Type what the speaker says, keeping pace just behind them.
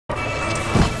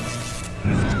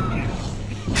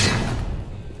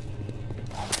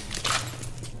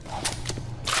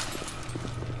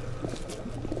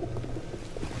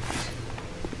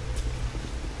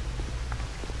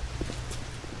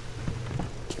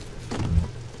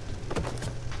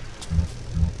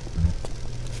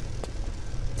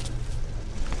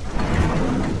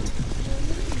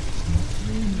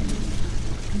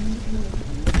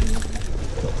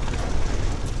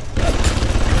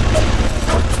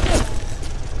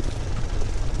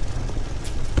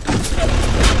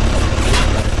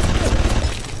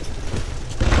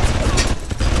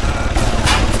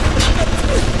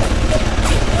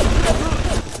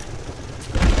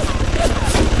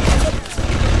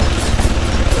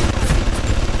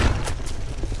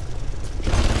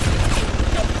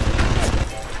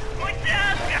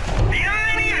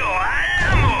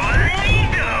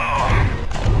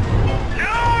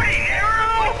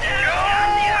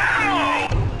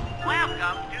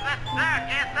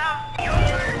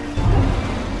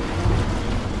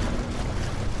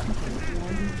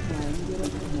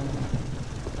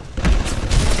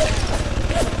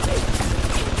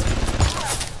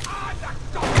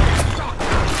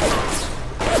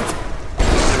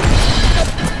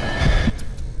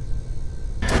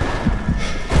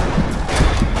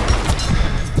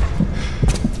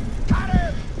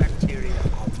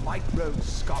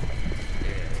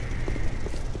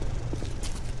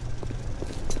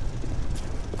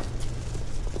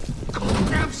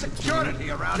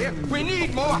around here. We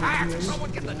need more hacks.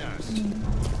 Someone get the nurse.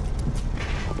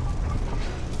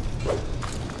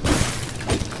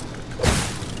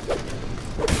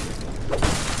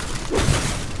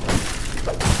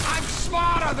 I'm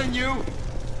smarter than you.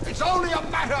 It's only a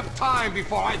matter of time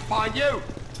before I find you.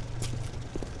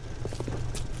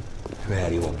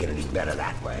 Well, you won't get any better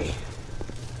that way.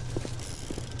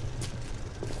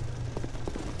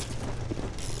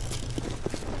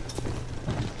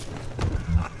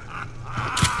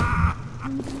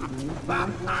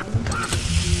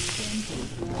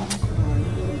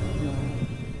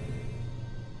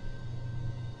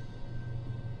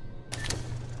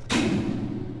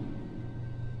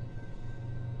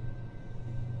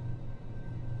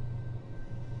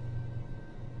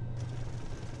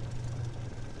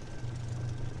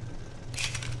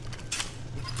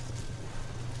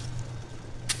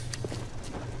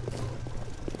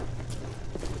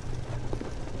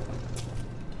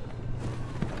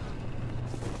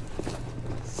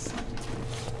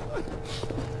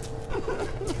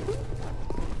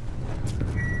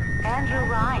 Andrew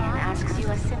Ryan asks you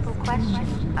a simple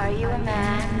question. Are you a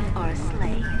man or a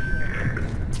slave?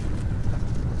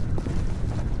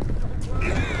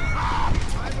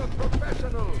 I'm a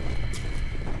professional.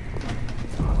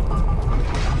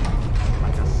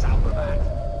 Like the sound of that.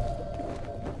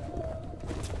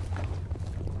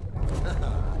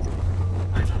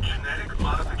 With genetic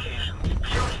modifications,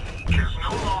 beauty is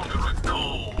no longer a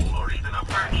goal or even a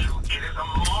virtue. It is a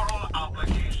moral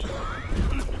obligation.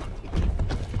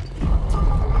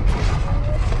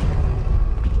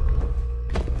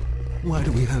 Why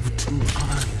do we have two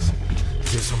eyes?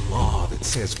 There's a law that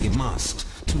says we must.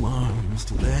 2 arms,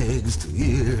 2 legs, 2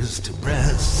 ears, 2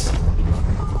 breasts.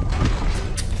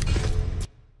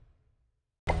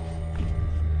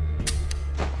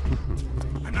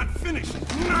 I'm not finished.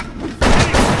 Not finished.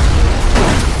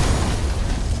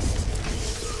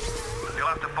 You'll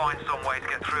have to find some way to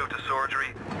get through to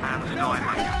surgery and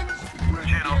Steinman.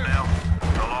 Chin up now.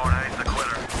 The Lord hates a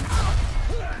quitter.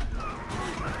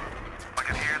 I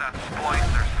can hear that spline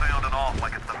they're sounding off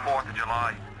like it's the 4th of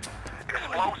July.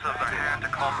 Explosives are hard to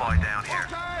come by down here.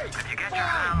 If you get your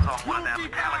hands on one of them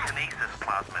telekinesis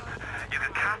plasmids, you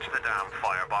can catch the damn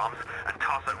firebombs and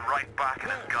toss it right back in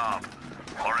its gob.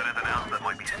 Or anything else that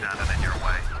might be standing in your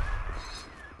way.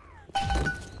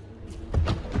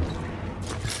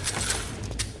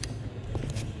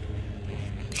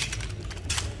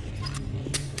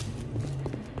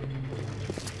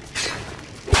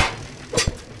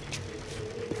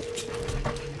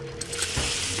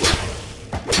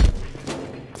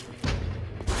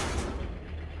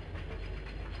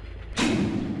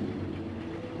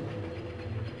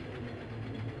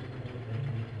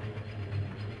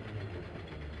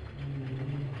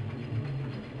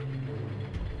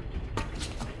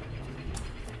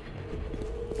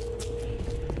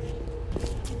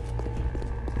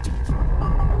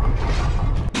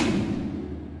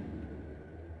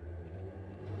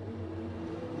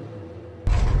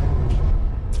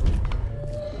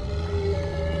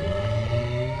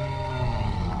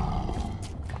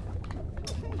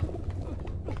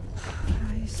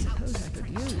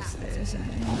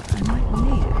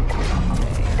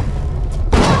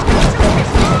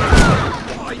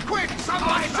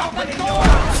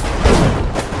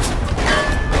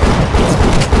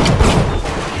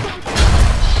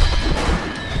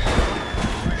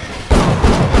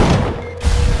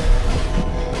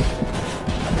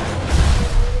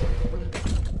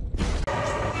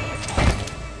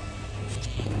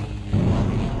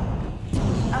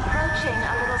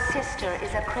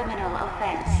 Is a criminal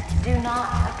offense. Do not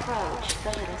approach the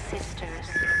Little Sisters.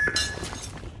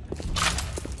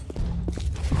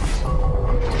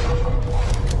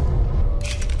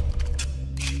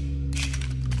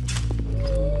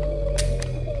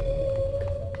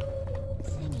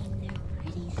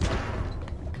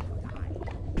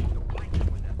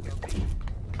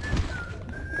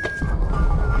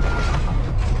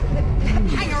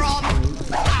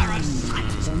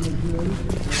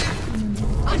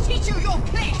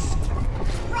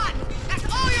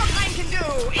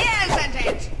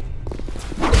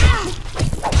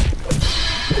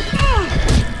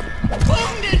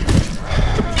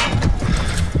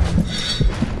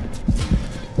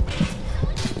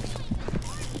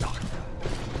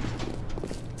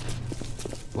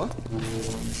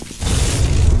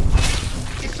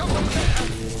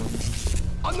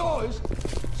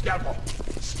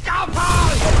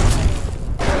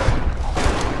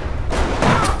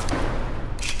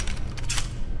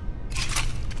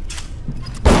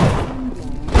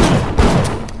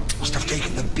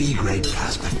 B-grade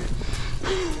plasma.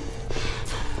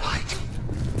 Right.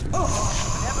 Oh.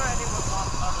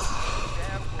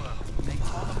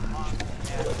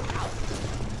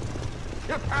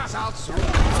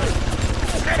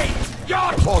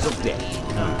 cause of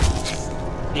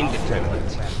death?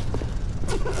 Indeterminate.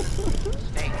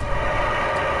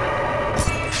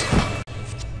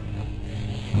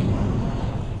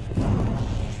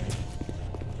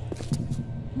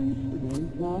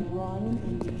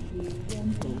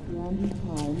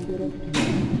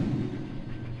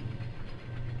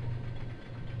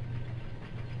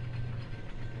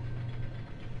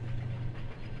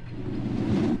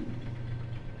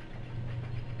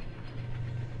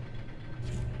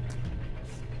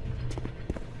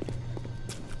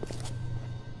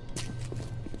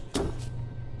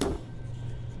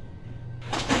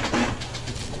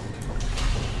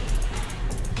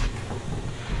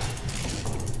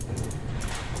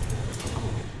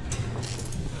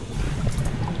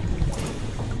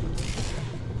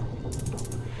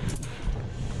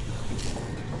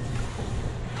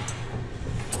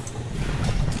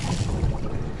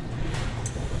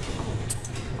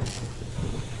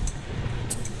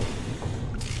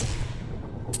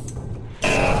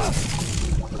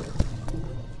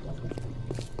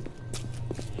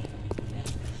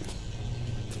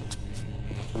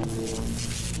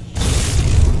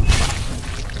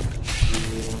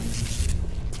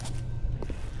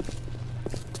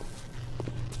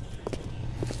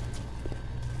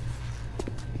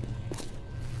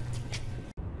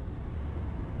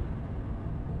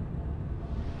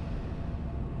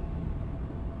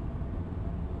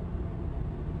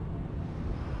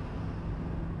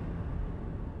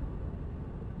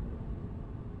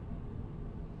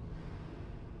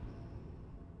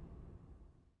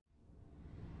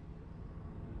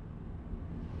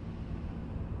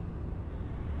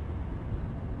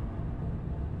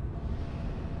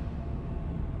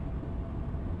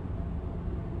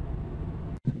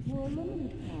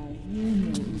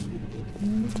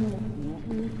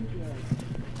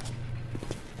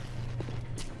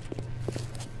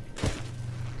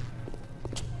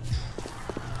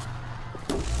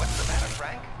 What's the matter,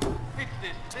 Frank? It's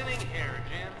this thinning hair,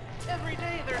 Jim. Every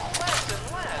day there's less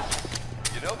and less.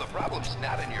 You know, the problem's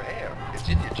not in your hair. It's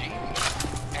in your genes.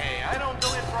 Hey, I don't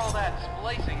go in for all that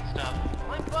splicing stuff.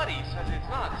 My buddy says it's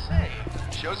not safe.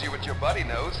 Shows you what your buddy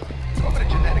knows. Go over to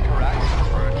Genetic Horizons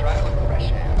for a trial of fresh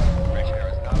hair. Fresh hair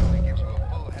is not only gives you a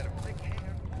full head of thick hair.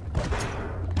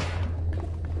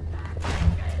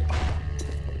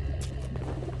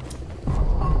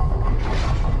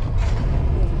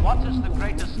 What is the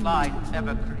greatest lie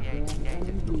ever created?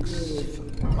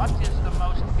 What is the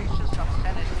most vicious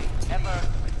obscenity ever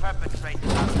perpetrated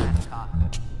on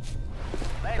mankind?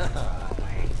 Well,